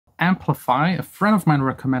AMPlify. A friend of mine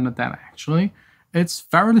recommended that actually. It's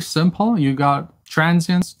fairly simple. You got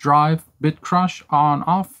transients, drive, bit crush, on,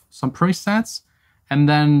 off, some presets, and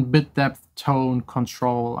then bit depth, tone,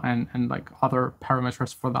 control, and like other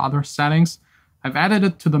parameters for the other settings. I've added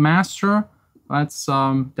it to the master. Let's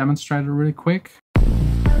demonstrate it really quick.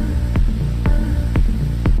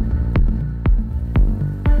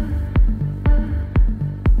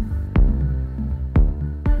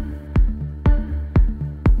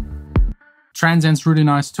 Transient's really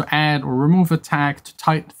nice to add or remove a tag to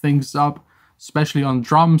tighten things up, especially on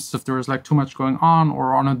drums. If there is like too much going on,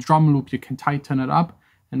 or on a drum loop, you can tighten it up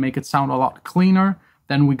and make it sound a lot cleaner.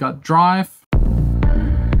 Then we got drive.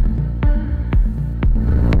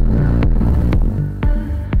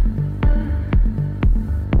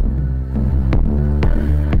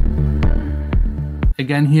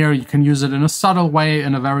 Again, here you can use it in a subtle way,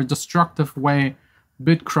 in a very destructive way.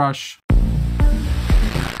 Bit crush,